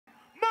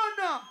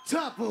Mana!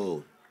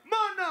 Tappu.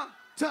 Mana!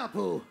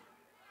 Tappu.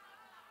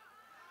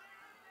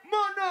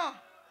 Mana!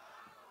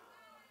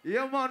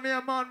 Yeah,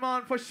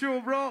 man, for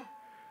sure, bro.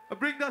 I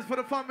bring that for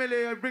the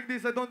family. I bring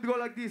this. I don't go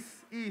like this.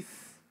 East.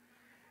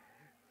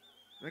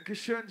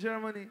 Dankeschön,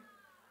 Germany.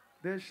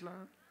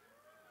 Deutschland.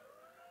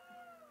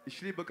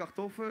 Ich liebe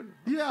Kartoffel.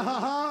 Ja,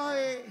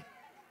 hi.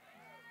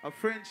 A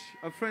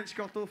French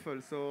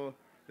kartoffel. So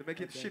they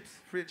make it chips,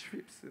 French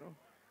chips, you know,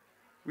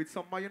 with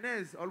some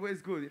mayonnaise.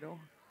 Always good, you know.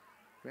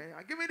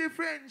 Give me the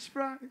French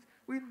fries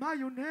with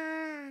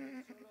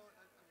mayonnaise.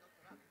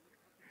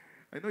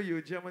 I know you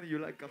in Germany, you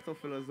like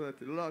kartoffel as well.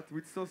 A lot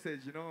with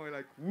sausage, you know,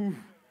 like, woo,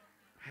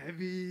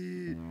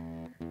 heavy.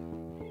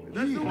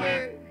 That's the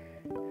way.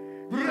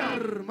 Yeah.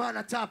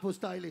 Mana Tappu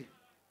style.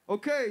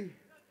 Okay.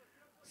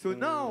 So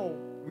now,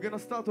 we're going to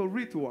start a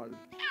ritual.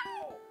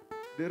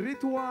 The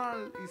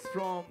ritual is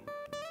from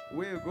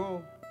where you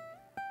go.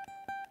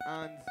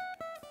 And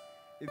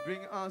it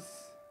brings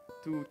us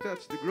to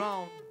touch the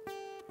ground.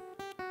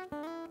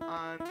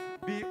 And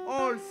be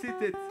all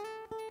seated.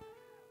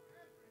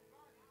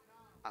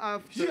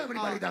 After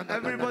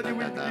everybody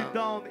will be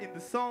down in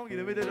the song. In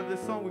the middle of the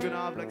song, we're gonna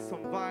have like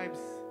some vibes.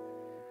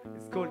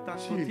 It's called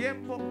Tanto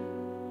Tiempo.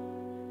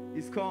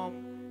 It's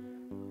come,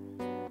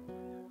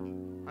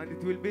 and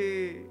it will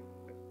be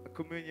a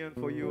communion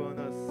for you and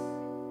us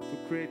to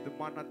create the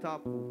Mana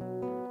Tappu.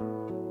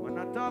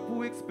 Mana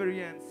Tappu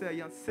experience.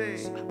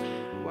 Say,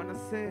 wanna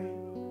say,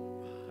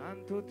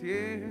 Tanto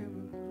Tiempo.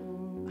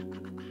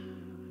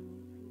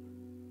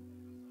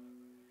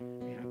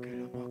 Mira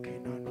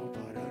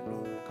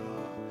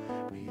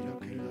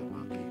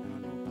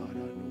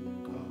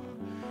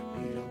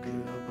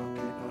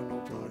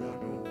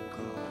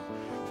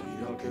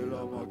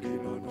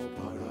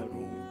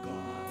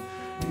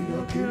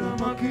que la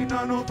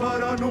máquina no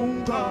para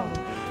nunca.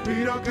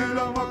 Mira que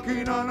la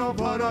máquina no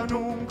para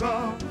nunca.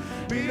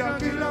 Mira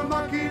que la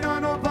máquina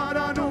no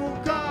para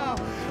nunca.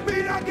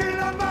 Mira que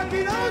la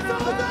máquina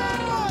no para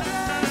nunca.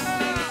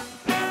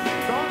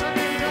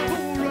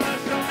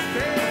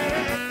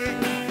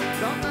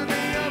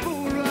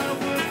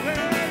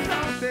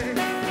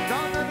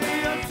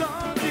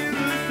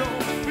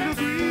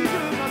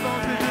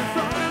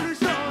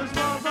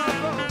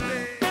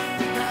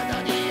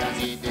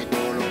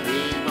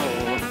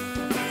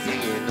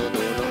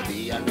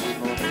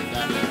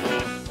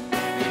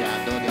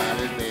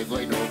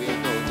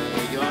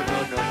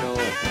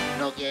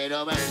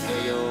 Quiero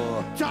verte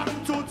yo.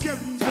 Tanto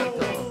tiempo,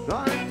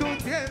 Tanto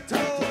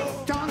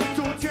tiempo,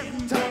 tanto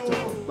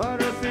tiempo,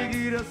 para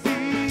seguir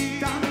así.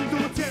 tanto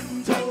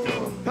tiempo,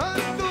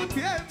 Tanto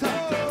tiempo,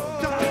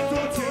 tanto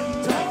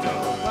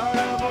tiempo.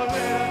 para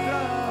volver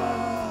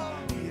atrás.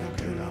 Mira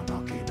que la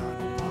máquina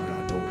no para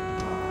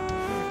nunca.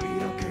 Mira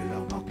que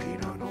la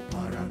máquina no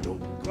para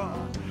nunca.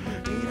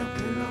 Mira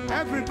que la máquina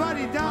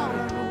everybody down.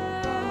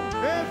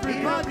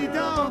 Everybody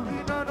down. La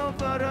máquina no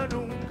para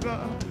nunca.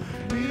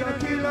 Mira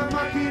que la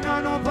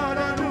máquina no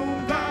para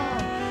nunca.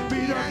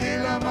 Mira que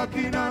la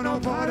máquina no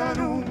para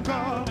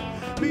nunca.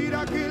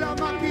 Mira que la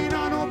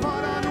máquina no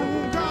para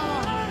nunca.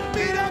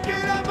 Mira que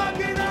la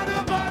máquina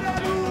no para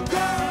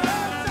nunca.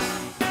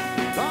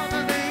 Dans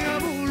un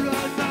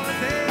vouloir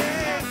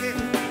chanter,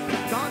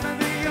 dans un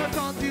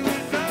senti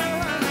une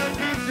seule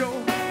vision,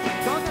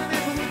 dans un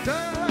une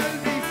seule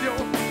vision,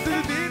 de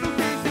nous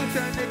qui sur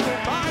scène et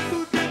combat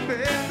toutes les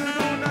fêtes de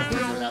nos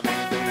nations.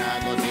 Solamente una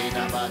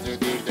cosita para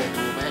sentirte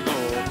tú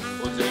mejor.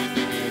 Un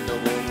sentimiento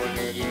como el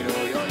que quiero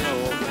yo.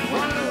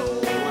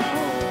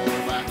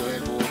 Cuando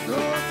el mundo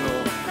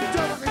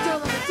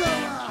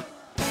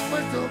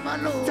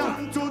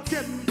Tanto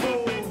tiempo,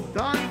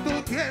 Tanto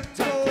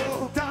tiempo,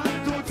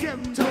 tanto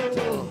tiempo,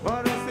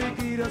 para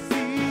seguir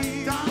así.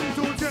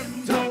 tanto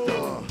tiempo,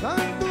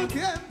 Tanto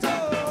tiempo,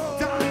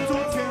 tanto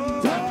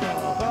tiempo,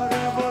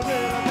 para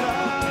volver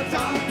atrás.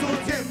 tanto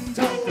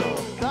tiempo,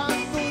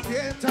 Tanto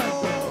tiempo,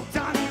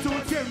 tanto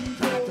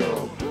tiempo,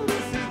 para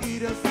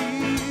seguir así.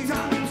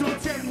 tanto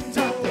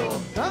tiempo,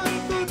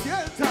 Tanto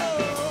tiempo,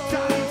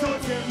 tanto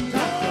tiempo.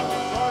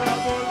 para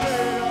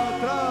volver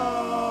atrás.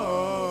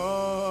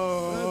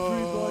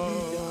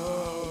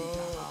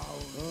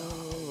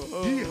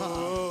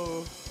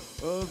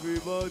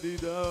 Everybody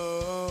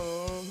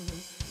down,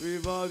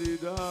 everybody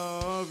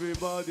down,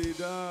 everybody down, everybody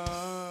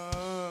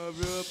down.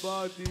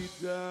 Everybody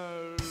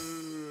down.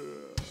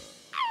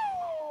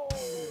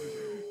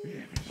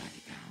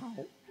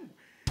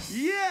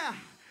 Yeah!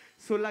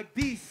 So like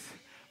this,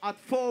 at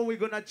 4 we're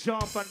gonna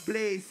jump and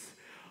blaze.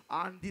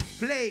 And this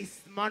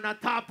place, Mana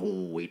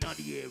Tappu in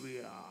the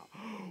area.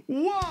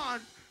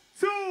 1,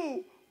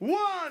 2,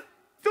 1,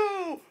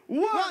 2,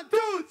 1,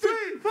 2,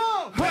 3,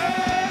 4.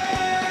 Hey!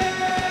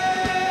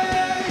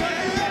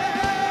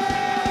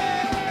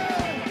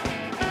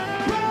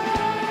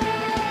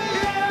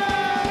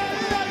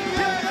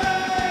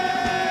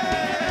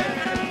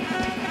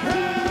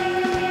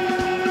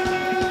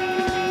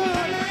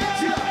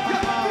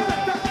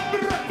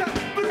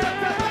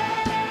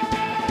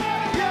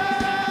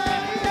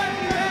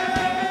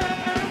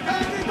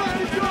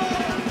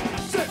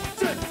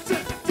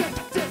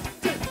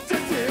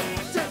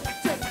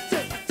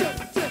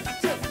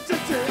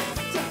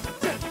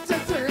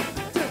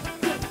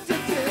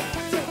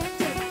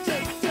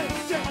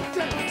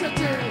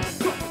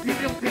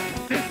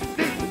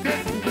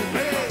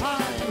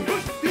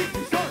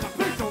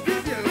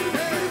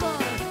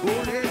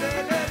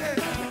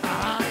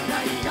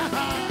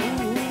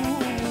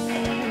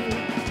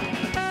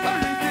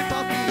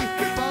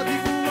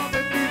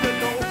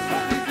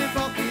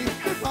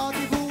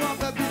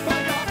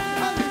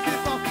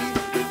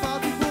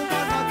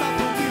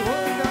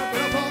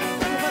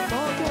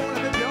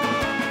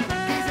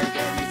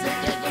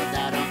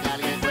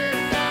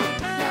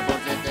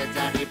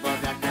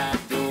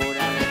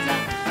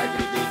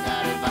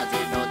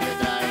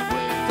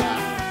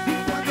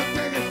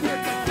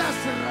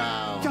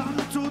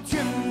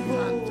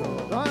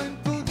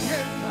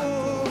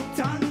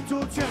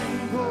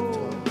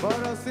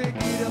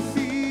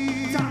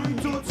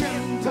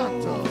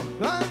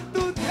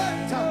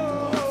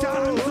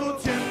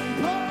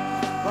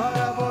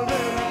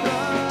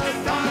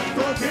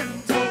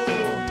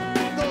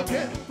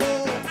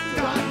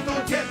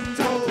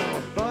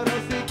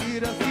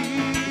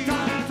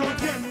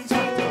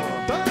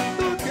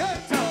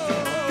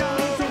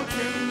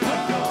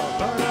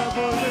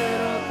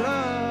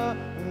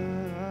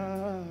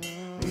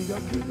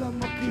 la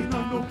máquina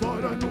no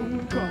para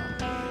nunca.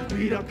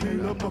 Mira que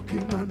la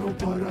máquina no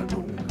para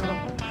nunca.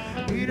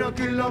 Mira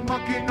que la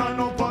máquina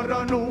no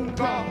para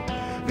nunca.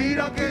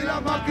 Mira que la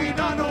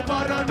máquina no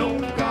para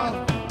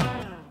nunca.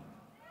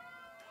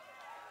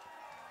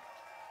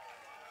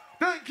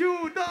 Thank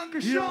you, Danke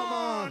Yeah, Sean.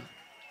 man.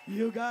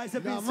 You guys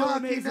have La been so máquina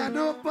amazing.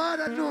 no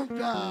para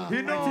nunca.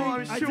 You know,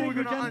 I'm I sure think we're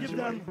we gonna can give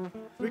enjoy. them.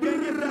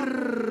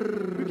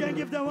 We can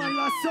give them one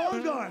last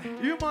song, or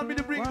You want me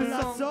to bring one the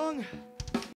last song? song.